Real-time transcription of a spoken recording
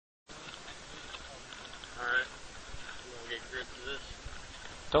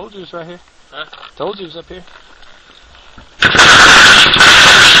Told you it's right here. Huh? Told you it's up here.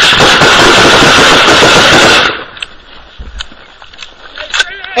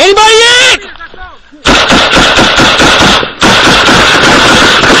 Anybody in?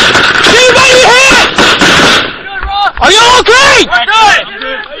 Anybody hit? Are you okay? We're good. Are you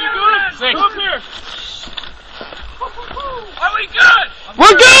good? Six. Come here. Are we good?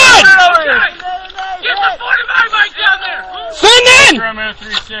 We're good. Okay. Get the 45 mic down there. Send in. Perimeter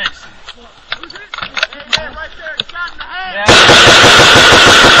 3-6. Right there, shot in the head. Yeah.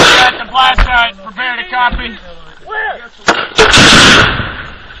 Got the blast side. Prepare to copy. Where?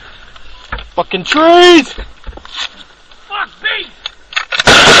 Fucking trees. Fuck me.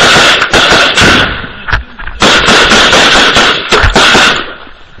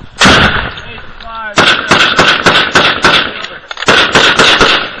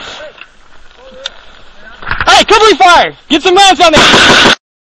 Hey, cover fire. Get some rounds on there.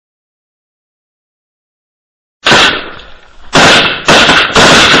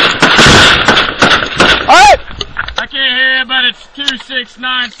 Alright! I can't hear you, but it's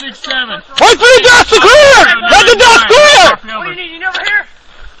 26967. Wait for the dust to clear! Let the dust clear! What do you need? You never hear?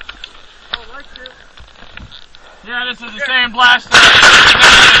 Yeah, this is the same blaster.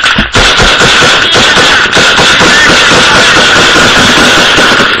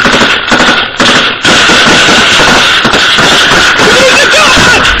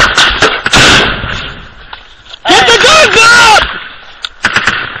 Get the guns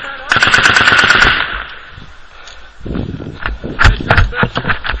up!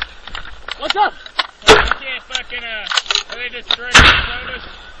 What's up? They can't fucking, are they just straight in front of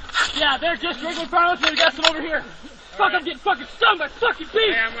us? Yeah, they're just right in front of us, and we got some over here. Fuck, I'm getting fucking stung by fucking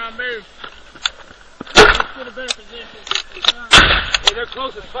bees! Hey, I'm gonna move. Let's get a better position. Hey, they're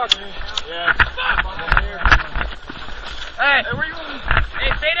close as fuck, man. Yeah. Fuck! Hey, where you going? Hey,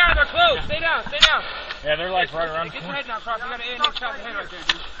 stay down, they're close. Stay down, stay down. Yeah, they're like right around the corner. Get your head down, Cross. You got an A&M shot in the head right there,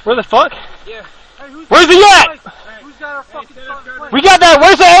 dude. Where the fuck? Yeah. Hey, where's he at? Hey, who's got our fucking plate? We got that.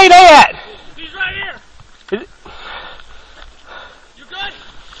 Where's the 8A at? He's right here. Is it? You good?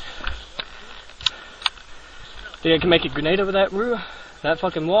 Think I can make a grenade over that roof? That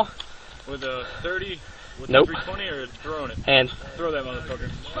fucking wall? With a 30? With Nope. a 320 or throwing it? And Throw that motherfucker.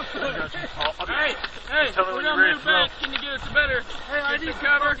 Hey, Tell me when we're you're gonna ready move to throw. back. Can you give us a better? Hey, I need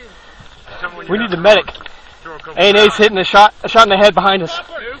cover. Tell me when we you're need the ready. medic. Throw a couple A&A's hitting a shot in the head behind us.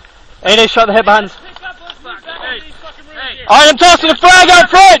 A&A shot in the head behind us. Hey, Alright, I'm tossing the flag out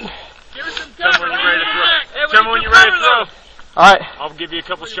front! give us some Tell me cover. when you're ready to throw. Hey, Tell me when you're ready to throw. Alright, I'll give you a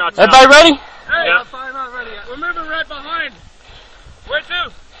couple shots. everybody now. ready? Hey, Yeah. I'm not ready yet. We're moving right behind. Where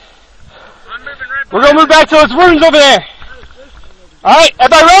to? I'm moving right behind. We're gonna move back to those rooms over there. Alright,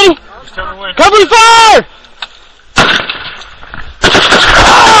 everybody ready? Just tell me when. Cover the fire!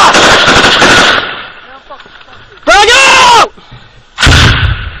 Ah! Back out!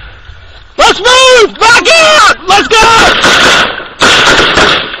 Let's move! Back out! Let's go!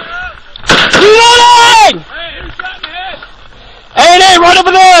 Reloading! Hey, who's shot in the head? A&A, right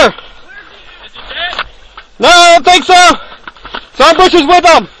over there! Is he dead? No, I don't think so. Some bushes with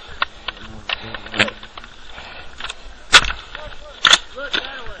them. Look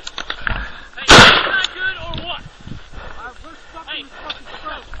that way. Hey, is not good or what? Hey,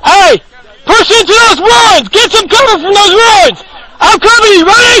 Hey, push into those ruins! Get some cover from those ruins! I'll cover you!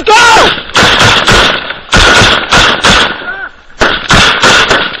 Ready? Go!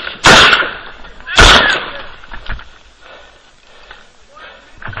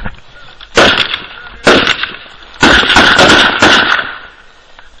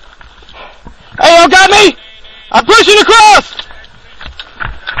 Hey, y'all got me? I'm pushing across!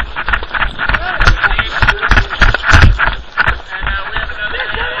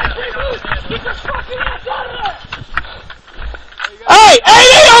 Hey,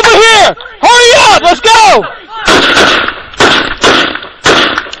 A&A over here! Hurry up! Let's go!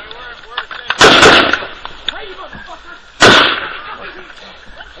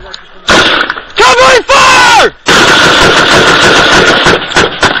 Covering fire!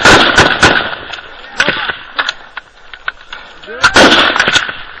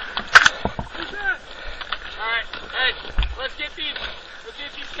 Alright, hey, let's get these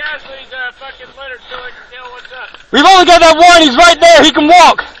casualties fucking littered so I can tell what's up. We've only got that one. He's right there. He can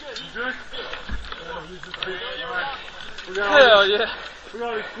walk. Hell yeah. We got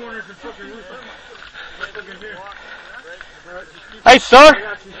all these corners and fucking roofs. Hey,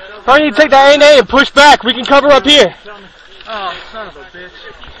 sir. Probably need to take that A&A and push back. We can cover up here. Oh, son of a bitch.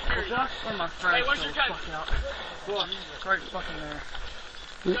 One of my friends Hey, what's your gun? fuck out. Look, right fucking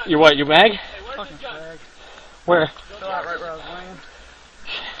there. You what? You mag? Hey, where's Fucking this gun? flag. Where? Still out right where I was laying.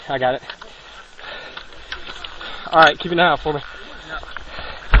 I got it. Alright, keep an eye out for me. God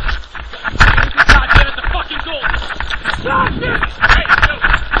damn it, the fucking goal! God damn it! Hey, go!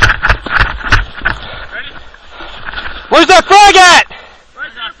 Ready? Where's that flag at?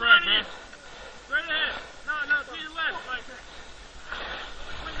 Right there, front, man. Right ahead. No, to your left, Mike.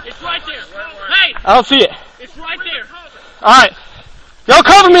 It's right there. Hey! I don't see it. It's right there. Alright. Y'all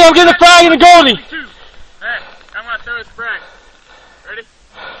cover me, I'm getting the flag and the goalie. Hey, I'm gonna throw this frag. Ready?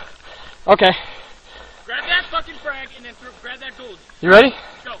 Okay. Grab that fucking frag and then grab that gold. You ready?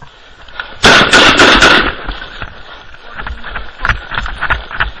 Go.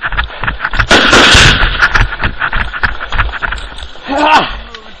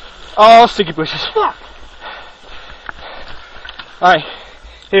 Oh, sticky bushes. Fuck. Alright,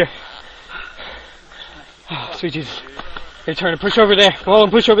 here. Oh, sweet Jesus. Hey, turn and push over there. Come on,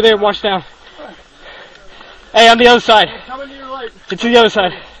 push over there and watch down. Hey, on the other side. Coming to your right. It's to the other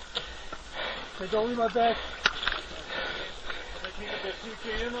side. Hey, don't leave my back.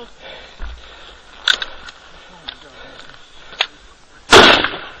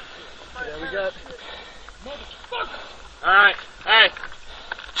 Yeah, we got. Alright, hey.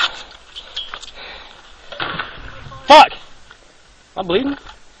 Fuck! I'm bleeding?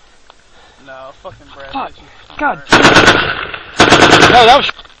 No, fucking Brad. Fuck. God. No, that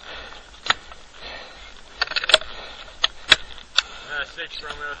was... 6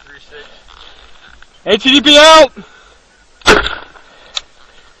 Romeo 36. HTTP out!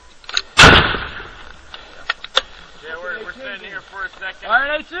 Yeah, we're sitting here for a second.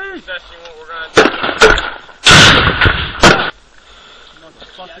 Alright, AC! Assessing what we're gonna do.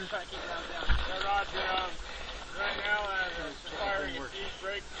 Motherfucker. Yeah, Roger, right now, firing a deep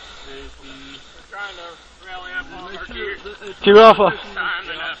break. We're trying to rally up all our gear. Keep Alpha. Time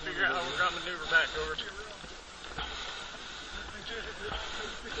and figure out how we're gonna maneuver back over.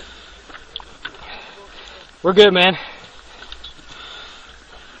 We're good, man.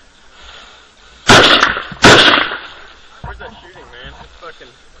 Where's that shooting, man? It's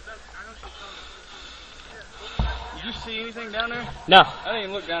fucking... Did you see anything down there? No. I didn't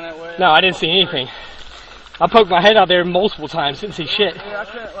even look down that way. No, I didn't see anything. I poked my head out there multiple times, didn't see shit. Yeah, I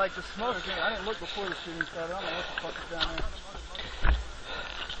couldn't, like, the smoke came. I didn't look before the shooting started. I don't know what the fuck is down there.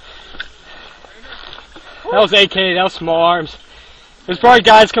 That was AK, that was small arms. There's probably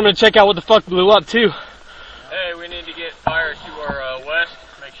guys coming to check out what the fuck blew up too. Hey, we need to get fire